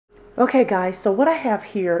Okay guys, so what I have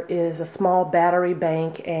here is a small battery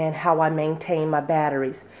bank and how I maintain my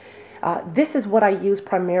batteries. This is what I use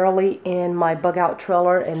primarily in my Bugout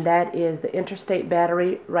trailer, and that is the interstate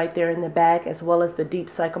battery right there in the back, as well as the deep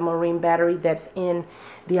cycle marine battery that's in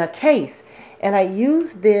the case. And I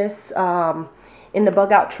use this in the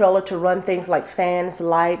Bugout trailer to run things like fans,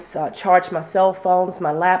 lights, charge my cell phones,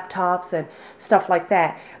 my laptops, and stuff like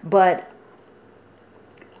that. But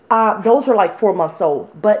those are like 4 months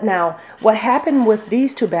old. But now, what happened with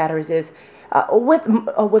these two batteries is,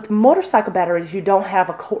 with motorcycle batteries, you don't have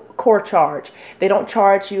a core charge. They don't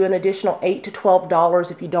charge you an additional $8 to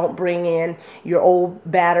 $12 if you don't bring in your old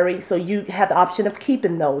battery. So you have the option of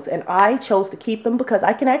keeping those. And I chose to keep them because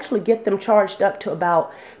I can actually get them charged up to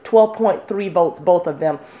about 12.3 volts, both of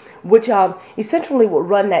them, which essentially will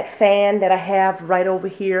run that fan that I have right over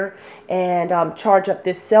here and charge up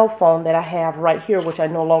this cell phone that I have right here, which I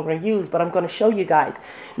no longer use, but I'm going to show you guys.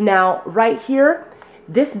 Now, right here,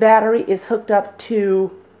 this battery is hooked up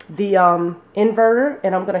to the inverter,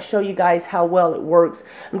 and I'm going to show you guys how well it works.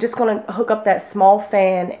 I'm just going to hook up that small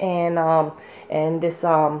fan and this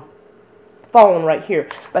phone right here.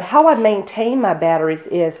 But how I maintain my batteries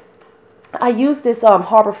is I use this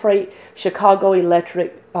Harbor Freight Chicago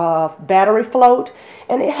Electric battery float,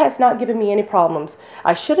 and it has not given me any problems.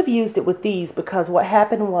 I should have used it with these, because what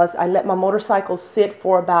happened was I let my motorcycles sit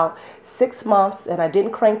for about 6 months and I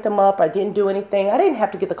didn't crank them up. I didn't do anything. I didn't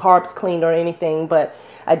have to get the carbs cleaned or anything, but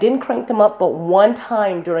I didn't crank them up but one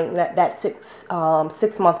time during that six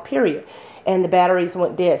month period, and the batteries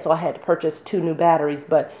went dead, so I had to purchase 2 new batteries.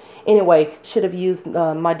 But anyway, should have used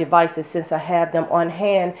my devices since I have them on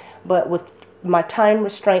hand, but with my time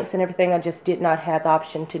restraints and everything, I just did not have the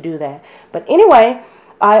option to do that. But anyway,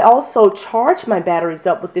 I also charge my batteries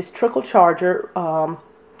up with this trickle charger,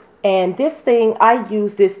 and this thing, I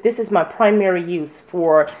use this is my primary use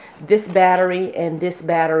for this battery and this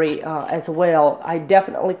battery as well. I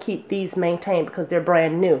definitely keep these maintained because they're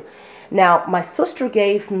brand new. Now, my sister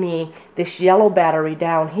gave me this yellow battery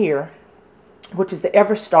down here, which is the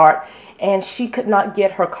EverStart, and she could not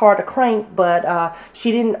get her car to crank, but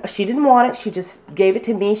she didn't want it. She just gave it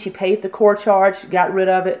to me. She paid the core charge, got rid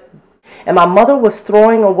of it. And my mother was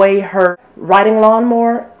throwing away her riding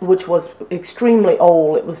lawnmower, which was extremely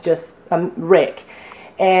old. It was just a wreck.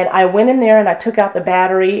 And I went in there and I took out the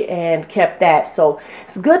battery and kept that. So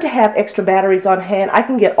it's good to have extra batteries on hand. I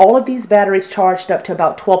can get all of these batteries charged up to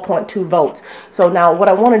about 12.2 volts. So now what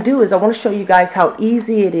I want to do is I want to show you guys how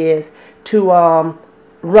easy it is to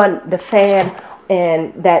run the fan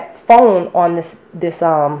and that phone on this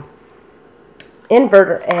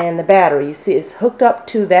inverter and the battery. You see, it's hooked up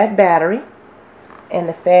to that battery, and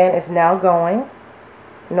the fan is now going,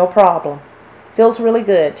 no problem. Feels really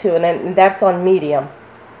good too, and that's on medium.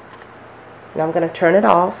 Now I'm going to turn it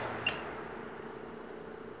off,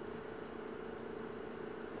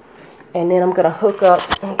 and then I'm going to hook up.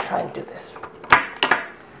 I'm trying to do this.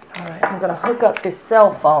 Alright, I'm going to hook up this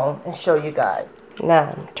cell phone and show you guys.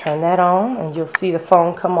 Now, turn that on, and you'll see the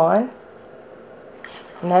phone come on.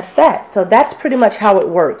 And that's that. So that's pretty much how it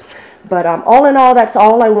works. But all in all, that's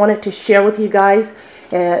all I wanted to share with you guys.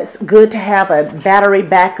 It's good to have a battery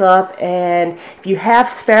backup, and if you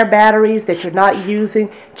have spare batteries that you're not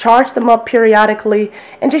using, charge them up periodically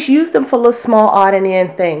and just use them for little small odd and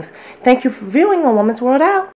end things. Thank you for viewing. A Woman's World out.